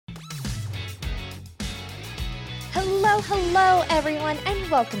Hello, everyone,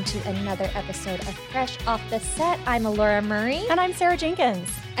 and welcome to another episode of Fresh Off the Set. I'm Alora Murray. And I'm Sarah Jenkins.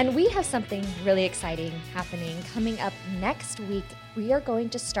 And we have something really exciting happening coming up next week. We are going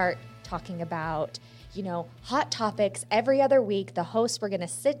to start talking about, hot topics every other week. The hosts, we're going to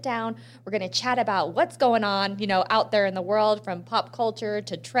sit down, we're going to chat about what's going on, out there in the world, from pop culture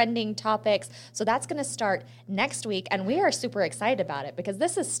to trending topics. So that's going to start next week, and we are super excited about it because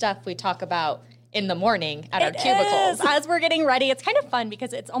this is stuff we talk about in the morning at our cubicles. As we're getting ready, it's kind of fun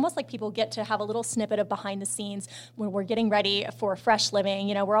because it's almost like people get to have a little snippet of behind the scenes when we're getting ready for Fresh Living.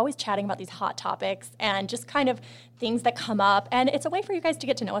 We're always chatting about these hot topics and just kind of things that come up. And it's a way for you guys to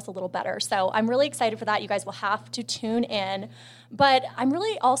get to know us a little better. So I'm really excited for that. You guys will have to tune in. But I'm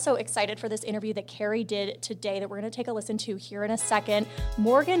really also excited for this interview that Carrie did today that we're going to take a listen to here in a second.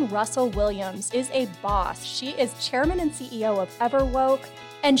 Morgan Russell Williams is a boss. She is chairman and CEO of Everwoke.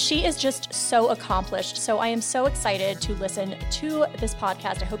 And she is just so accomplished. So I am so excited to listen to this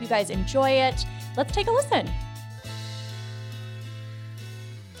podcast. I hope you guys enjoy it. Let's take a listen.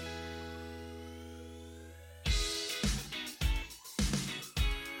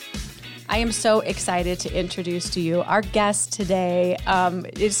 I am so excited to introduce to you our guest today.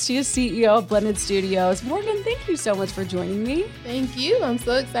 She is CEO of Blended Studios. Morgan, thank you so much for joining me. Thank you. I'm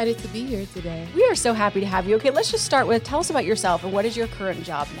so excited to be here today. We are so happy to have you. Okay, let's just start with, tell us about yourself and what is your current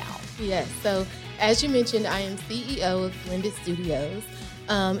job now? Yes, so as you mentioned, I am CEO of Blended Studios.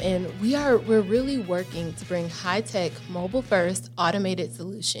 And we're really working to bring high-tech, mobile-first, automated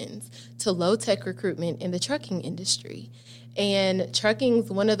solutions to low-tech recruitment in the trucking industry. And trucking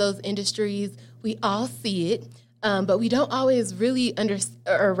is one of those industries, we all see it, but we don't always really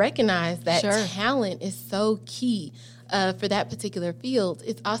recognize that talent is so key for that particular field.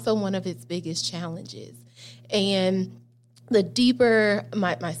 It's also one of its biggest challenges. And the deeper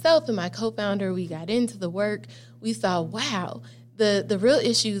myself and my co-founder, we got into the work, we saw, wow, the real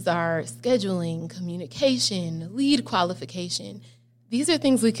issues are scheduling, communication, lead qualification. These are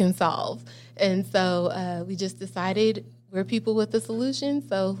things we can solve. And so we just decided we're people with a solution,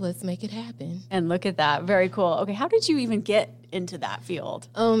 so let's make it happen. And look at that. Very cool. Okay, how did you even get into that field?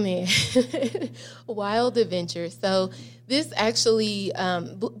 Oh, man. Wild adventure. So this actually,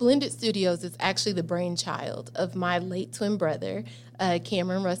 Blended Studios is actually the brainchild of my late twin brother,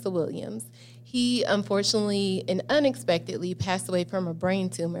 Cameron Russell Williams. He unfortunately and unexpectedly passed away from a brain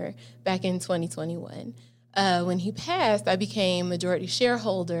tumor back in 2021. When he passed, I became majority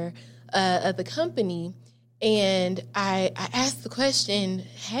shareholder of the company. And I asked the question,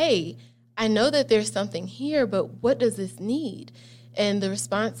 hey, I know that there's something here, but what does this need? And the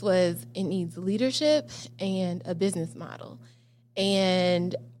response was, it needs leadership and a business model.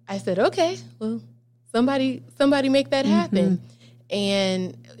 And I said, okay, well, somebody make that happen. Mm-hmm.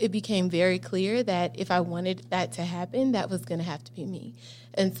 And it became very clear that if I wanted that to happen, that was going to have to be me.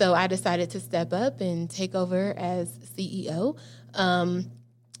 And so I decided to step up and take over as CEO.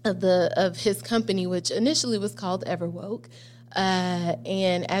 Of his company, which initially was called Everwoke.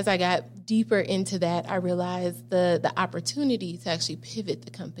 And as I got deeper into that, I realized the opportunity to actually pivot the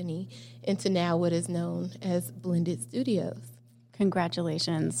company into now what is known as Blended Studios.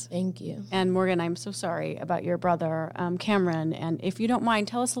 Congratulations. Thank you. And Morgan, I'm so sorry about your brother, Cameron. And if you don't mind,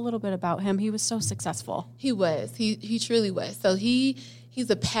 tell us a little bit about him. He was so successful. He was. He truly was. So he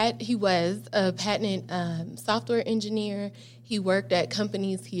was a patent software engineer. He worked at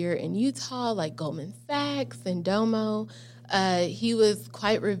companies here in Utah like Goldman Sachs and Domo. He was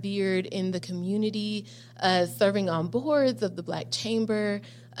quite revered in the community, serving on boards of the Black Chamber.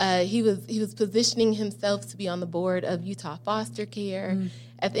 He was positioning himself to be on the board of Utah Foster Care. Mm.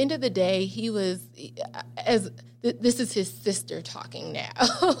 At the end of the day, he was, this is his sister talking now,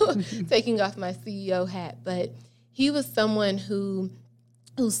 taking off my CEO hat, but he was someone who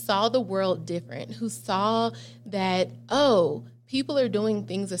saw the world different, who saw that, people are doing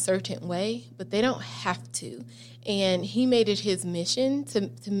things a certain way, but they don't have to. And he made it his mission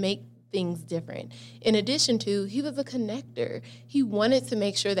to make things different. In addition to, he was a connector. He wanted to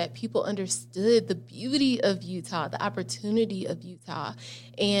make sure that people understood the beauty of Utah, the opportunity of Utah.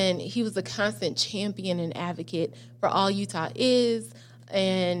 And he was a constant champion and advocate for all Utah is.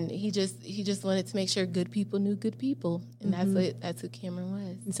 And he just wanted to make sure good people knew good people, and that's who Cameron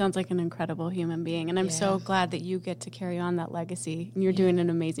was. He sounds like an incredible human being, and I'm so glad that you get to carry on that legacy. And you're doing an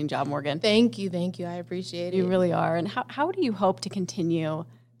amazing job, Morgan. Thank you. I appreciate it. You really are. And how do you hope to continue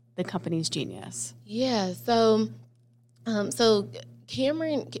the company's genius? Yeah. So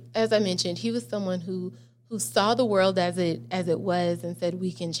Cameron, as I mentioned, he was someone who saw the world as it was and said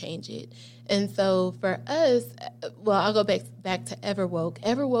we can change it. And so for us, well, I'll go back to Everwoke.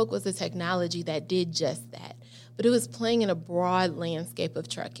 Everwoke was a technology that did just that. but it was playing in a broad landscape of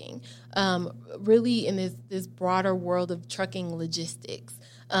trucking, really in this broader world of trucking logistics.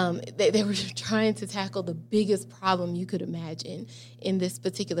 They were trying to tackle the biggest problem you could imagine in this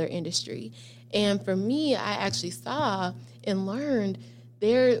particular industry. And for me, I actually saw and learned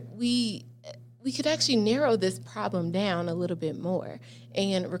we could actually narrow this problem down a little bit more.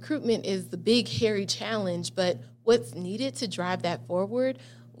 And recruitment is the big, hairy challenge, but what's needed to drive that forward,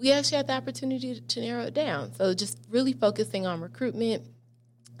 we actually had the opportunity to narrow it down. So just really focusing on recruitment,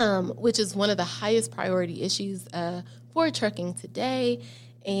 which is one of the highest priority issues for trucking today,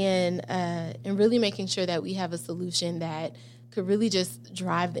 and really making sure that we have a solution that could really just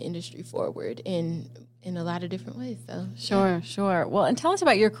drive the industry forward in a lot of different ways. So Sure. Well, and tell us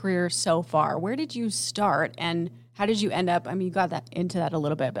about your career so far. Where did you start, and how did you end up? I mean, you got into that a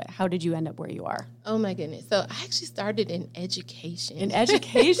little bit, but how did you end up where you are? Oh my goodness. So I actually started in education.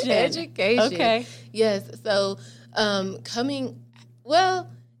 Education. Okay. Yes. So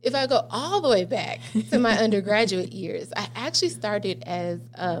if I go all the way back to my undergraduate years, I actually started as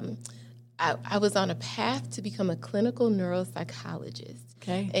I was on a path to become a clinical neuropsychologist.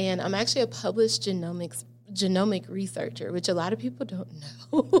 Okay. And I'm actually a published genomic researcher, which a lot of people don't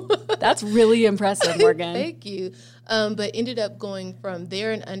know. That's really impressive, Morgan. Thank you. But ended up going from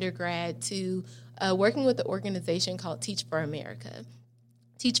there in undergrad to working with an organization called Teach for America.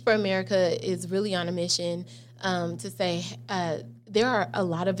 Teach for America is really on a mission to say there are a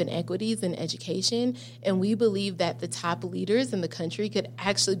lot of inequities in education, and we believe that the top leaders in the country could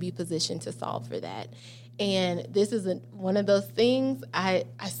actually be positioned to solve for that. And this is one of those things. I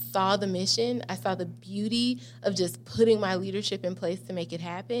saw the mission. I saw the beauty of just putting my leadership in place to make it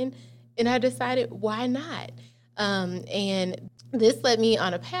happen. And I decided, why not? And this led me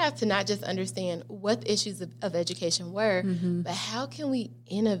on a path to not just understand what the issues of education were, but how can we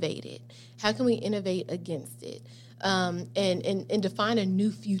innovate it? How can we innovate against it? And define a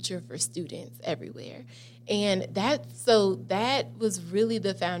new future for students everywhere. And that was really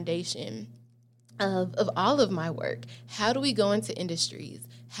the foundation of all of my work. How do we go into industries?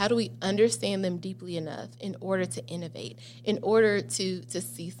 How do we understand them deeply enough in order to innovate, in order to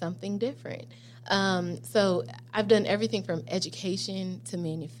see something different? So I've done everything from education to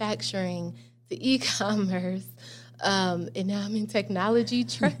manufacturing to e-commerce, and now I'm in technology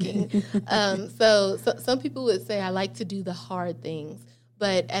trucking. So some people would say I like to do the hard things,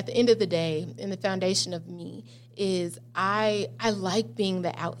 but at the end of the day, and the foundation of me is I like being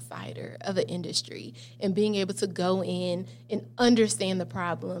the outsider of an industry and being able to go in and understand the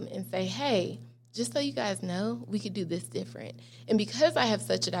problem and say, hey, just so you guys know, we could do this different. And because I have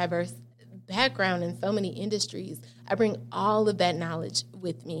such a diverse background in so many industries, I bring all of that knowledge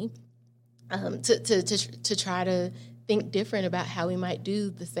with me to try to think different about how we might do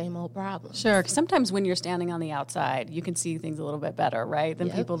the same old problem. Sure, because sometimes when you're standing on the outside, you can see things a little bit better, right,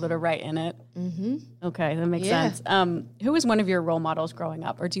 than people that are right in it. Mm-hmm. Okay, that makes sense. Who was one of your role models growing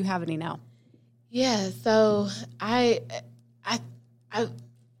up, or do you have any now? Yeah, so I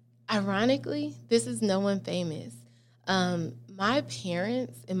ironically, this is no one famous. My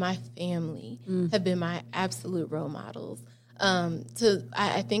parents and my family have been my absolute role models.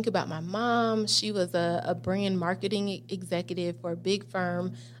 I think about my mom. She was a brand marketing executive for a big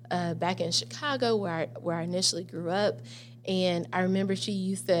firm back in Chicago where I initially grew up. And I remember she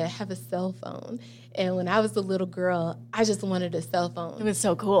used to have a cell phone. And when I was a little girl, I just wanted a cell phone. It was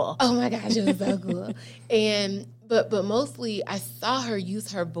so cool. Oh, my gosh, it was so cool. But mostly I saw her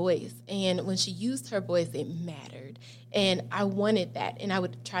use her voice. And when she used her voice, it mattered. And I wanted that, and I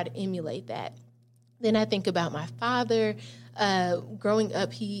would try to emulate that. Then I think about my father. Growing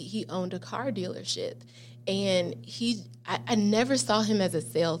up, he owned a car dealership, and I never saw him as a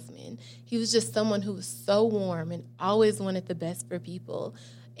salesman. He was just someone who was so warm and always wanted the best for people.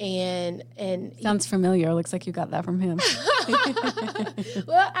 And sounds familiar. Looks like you got that from him.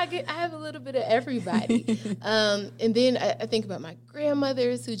 Well, I have a little bit of everybody. And then I think about my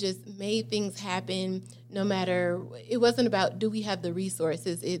grandmothers who just made things happen. No matter, it wasn't about do we have the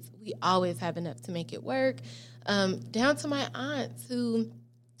resources. It's we always have enough to make it work. Down to my aunts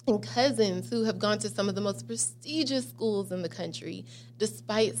and cousins who have gone to some of the most prestigious schools in the country,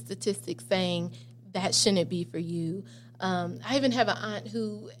 despite statistics saying that shouldn't be for you. I even have an aunt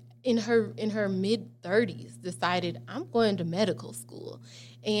who, in her mid-30s, decided I'm going to medical school,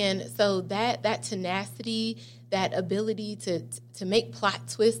 and so that tenacity, that ability to make plot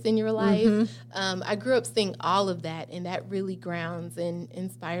twists in your life, I grew up seeing all of that, and that really grounds and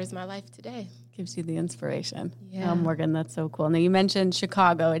inspires my life today. Gives you the inspiration. Yeah. Morgan, that's so cool. Now, you mentioned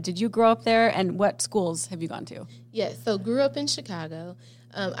Chicago. Did you grow up there, and what schools have you gone to? Yes, so grew up in Chicago.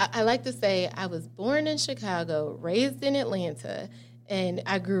 I like to say I was born in Chicago, raised in Atlanta, and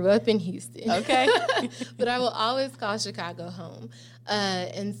I grew up in Houston. Okay. But I will always call Chicago home.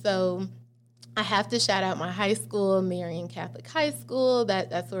 And so I have to shout out my high school, Marian Catholic High School.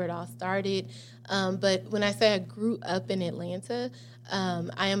 That's where it all started. But when I say I grew up in Atlanta,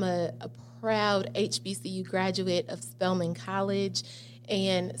 I am a proud HBCU graduate of Spelman College,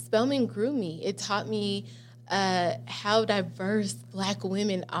 and Spelman grew me. It taught me how diverse Black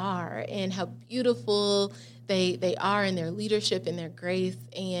women are and how beautiful they are in their leadership and their grace.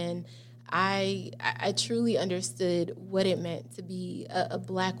 And I truly understood what it meant to be a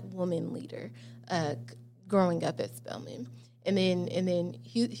Black woman leader growing up at Spelman. And then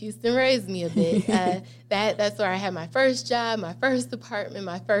Houston raised me a bit. That's where I had my first job, my first apartment,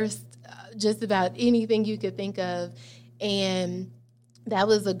 my first just about anything you could think of. And that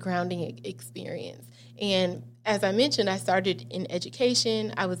was a grounding experience. And as I mentioned, I started in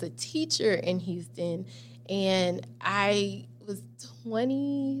education. I was a teacher in Houston, and I was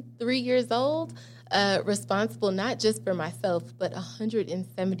 23 years old, responsible not just for myself, but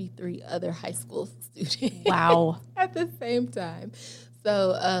 173 other high school students. Wow. At the same time.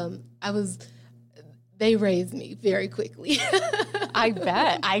 So they raised me very quickly. I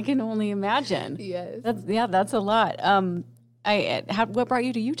bet. I can only imagine. Yes. That's a lot. What brought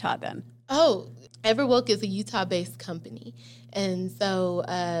you to Utah then? Oh, Everwoke is a Utah-based company. And so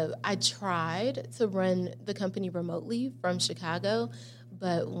I tried to run the company remotely from Chicago.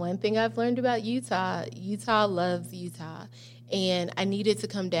 But one thing I've learned about Utah loves Utah. And I needed to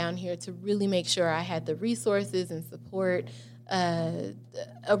come down here to really make sure I had the resources and support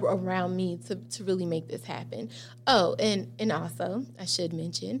around me to really make this happen. Oh, and also, I should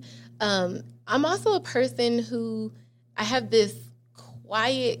mention, I'm also a person who, I have this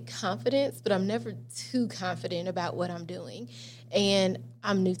quiet confidence, but I'm never too confident about what I'm doing. And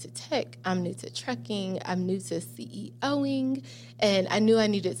I'm new to tech, I'm new to trucking, I'm new to CEOing, and I knew I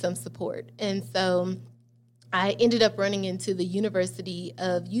needed some support. And so I ended up running into the University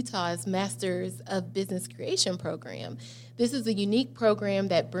of Utah's Masters of Business Creation program. This is a unique program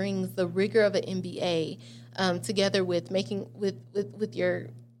that brings the rigor of an MBA together with the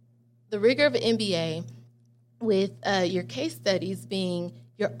rigor of an MBA with your case studies being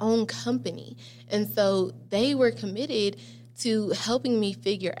your own company. And so they were committed to helping me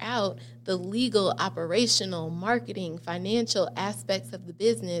figure out the legal, operational, marketing, financial aspects of the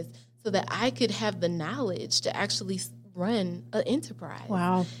business so that I could have the knowledge to actually run an enterprise.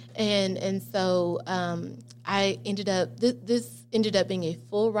 Wow. And so I ended up, this ended up being a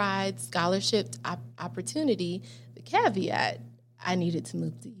full ride scholarship opportunity. The caveat, I needed to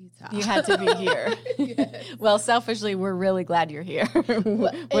move to Utah. You had to be here. Yes. Well, selfishly, we're really glad you're here.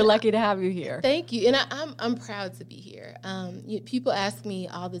 We're lucky to have you here. Thank you. And I'm proud to be here. People ask me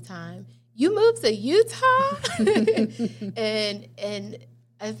all the time, you moved to Utah? and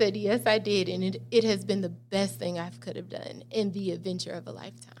I said, yes, I did. And it has been the best thing I could have done in the adventure of a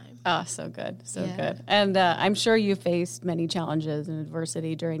lifetime. Oh, so good. So good. And I'm sure you faced many challenges and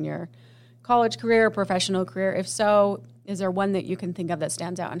adversity during your college career, professional career. If so, is there one that you can think of that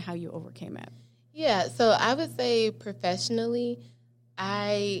stands out and how you overcame it? Yeah, so I would say professionally,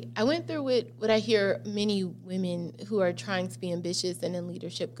 I went through what I hear many women who are trying to be ambitious and in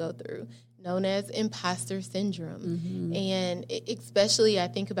leadership go through, known as imposter syndrome. Mm-hmm. And especially I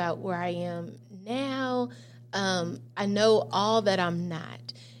think about where I am now, I know all that I'm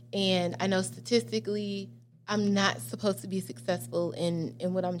not. And I know statistically I'm not supposed to be successful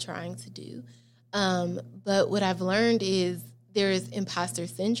in what I'm trying to do. But what I've learned is there is imposter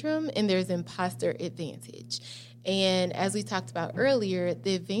syndrome and there's imposter advantage. And as we talked about earlier,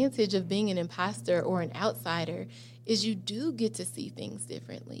 the advantage of being an imposter or an outsider is you do get to see things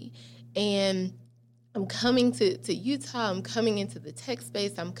differently. And I'm coming to Utah, I'm coming into the tech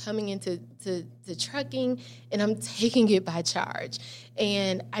space, I'm coming into trucking, and I'm taking it by charge.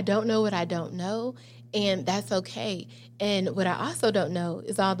 And I don't know what I don't know, and that's okay. And what I also don't know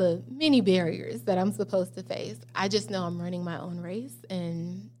is all the many barriers that I'm supposed to face. I just know I'm running my own race,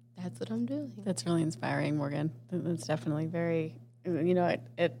 and that's what I'm doing. That's really inspiring, Morgan. That's definitely very,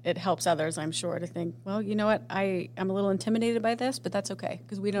 it helps others, I'm sure, to think, well, you know what, I'm a little intimidated by this, but that's okay.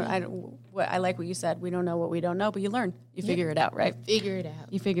 Because I like what you said. We don't know what we don't know, but you learn. You figure it out, right?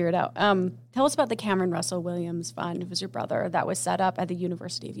 You figure it out. Tell us about the Cameron Russell Williams Fund. It was your brother that was set up at the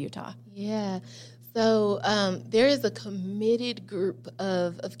University of Utah. Yeah. So there is a committed group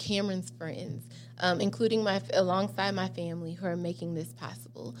of Cameron's friends, including alongside my family, who are making this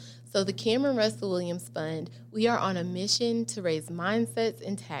possible. So the Cameron Russell Williams Fund, we are on a mission to raise mindsets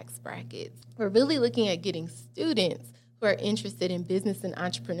and tax brackets. We're really looking at getting students who are interested in business and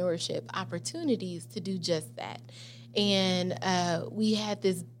entrepreneurship opportunities to do just that. And we had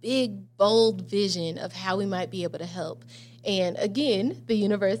this big, bold vision of how we might be able to help. And again, the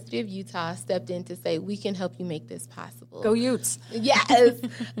University of Utah stepped in to say, we can help you make this possible. Go Utes. Yes.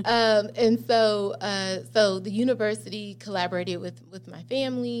 And so the university collaborated with my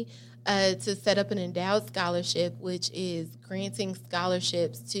family to set up an endowed scholarship, which is granting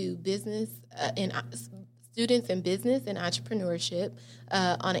scholarships to business and students in business and entrepreneurship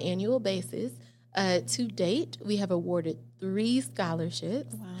on an annual basis. To date, we have awarded 3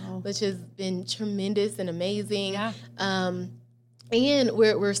 scholarships, which has been tremendous and amazing. Yeah. And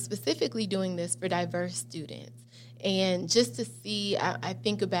we're specifically doing this for diverse students. And just to see, I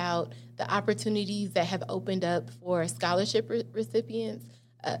think about the opportunities that have opened up for scholarship recipients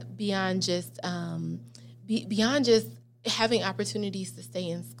beyond just having opportunities to stay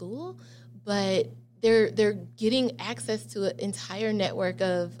in school, but they're getting access to an entire network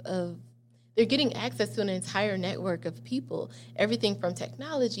of people, everything from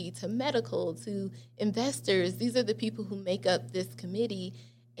technology to medical to investors. These are the people who make up this committee,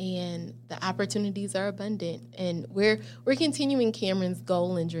 and the opportunities are abundant. And we're continuing Cameron's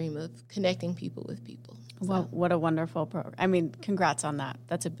goal and dream of connecting people with people. So. Well, what a wonderful program. I mean, congrats on that.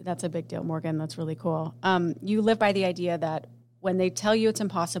 That's a big deal, Morgan. That's really cool. You live by the idea that when they tell you it's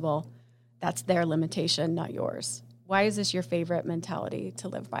impossible, that's their limitation, not yours. Why is this your favorite mentality to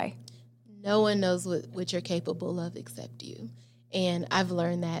live by? No one knows what you're capable of except you. And I've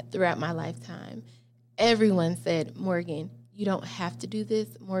learned that throughout my lifetime. Everyone said, Morgan, you don't have to do this.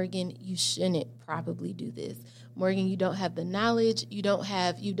 Morgan, you shouldn't probably do this. Morgan, you don't have the knowledge. You don't.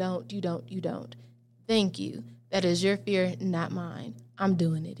 Thank you. That is your fear, not mine. I'm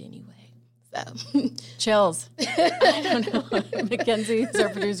doing it anyway. So chills. I don't know. Mackenzie is our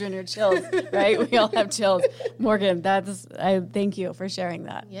producer in here. Chills, right? We all have chills. Morgan, I thank you for sharing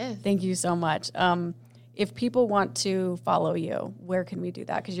that. Yes. Thank you so much. If people want to follow you, where can we do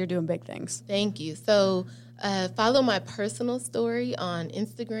that? Because you're doing big things. Thank you. So follow my personal story on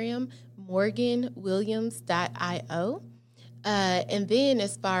Instagram, morganwilliams.io. And then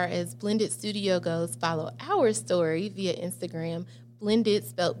as far as Blended Studio goes, follow our story via Instagram, Blended,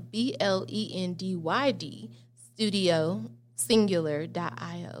 spelled BLENDYD, studio,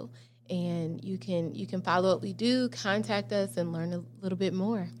 singular.io. And you can follow what we do, contact us, and learn a little bit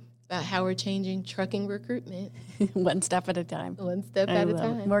more about how we're changing trucking recruitment. One step at a time. One step at a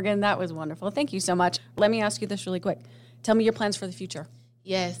time. Morgan, that was wonderful. Thank you so much. Let me ask you this really quick. Tell me your plans for the future.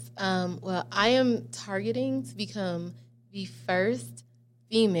 Yes. Well, I am targeting to become the first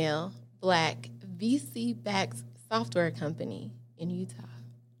female Black VC-backed software company in Utah.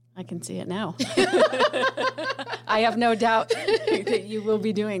 I can see it now. I have no doubt that you will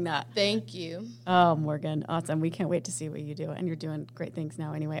be doing that. Thank you. Oh, Morgan, awesome. We can't wait to see what you do. And you're doing great things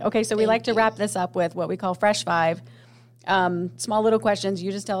now anyway. Okay, so we like to wrap this up with what we call Fresh Five. Small little questions.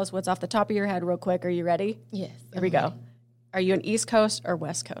 You just tell us what's off the top of your head real quick. Are you ready? Yes. Here we go. Are you an East Coast or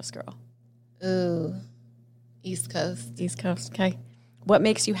West Coast girl? Ooh, East Coast. East Coast, okay. What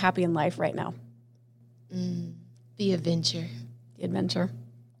makes you happy in life right now? The adventure. The adventure.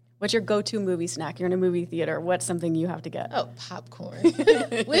 What's your go-to movie snack? You're in a movie theater. What's something you have to get? Oh, popcorn.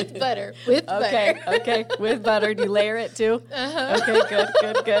 With butter. With butter. Okay. With butter. Do you layer it too? Uh-huh. Okay,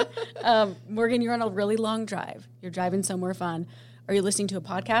 good. Morgan, you're on a really long drive. You're driving somewhere fun. Are you listening to a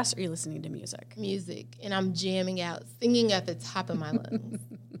podcast or are you listening to music? Music. And I'm jamming out, singing at the top of my lungs.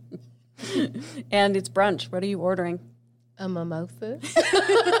 And it's brunch. What are you ordering? A mimosa.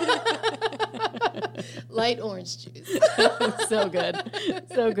 Light orange juice. So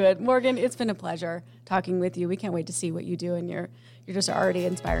good. Morgan, it's been a pleasure talking with you. We can't wait to see what you do, and you're just already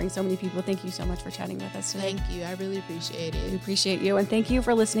inspiring so many people. Thank you so much for chatting with us today. Thank you. I really appreciate it. We appreciate you, and thank you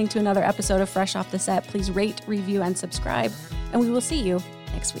for listening to another episode of Fresh Off the Set. Please rate, review, and subscribe, and we will see you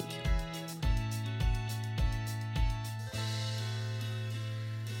next week.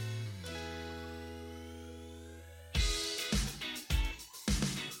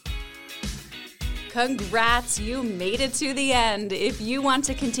 Congrats, you made it to the end. If you want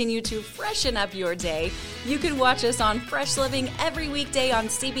to continue to freshen up your day, you can watch us on Fresh Living every weekday on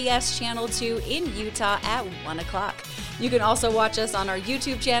CBS Channel 2 in Utah at 1 o'clock. You can also watch us on our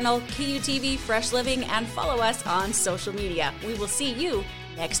YouTube channel, KUTV Fresh Living, and follow us on social media. We will see you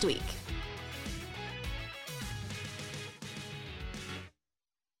next week.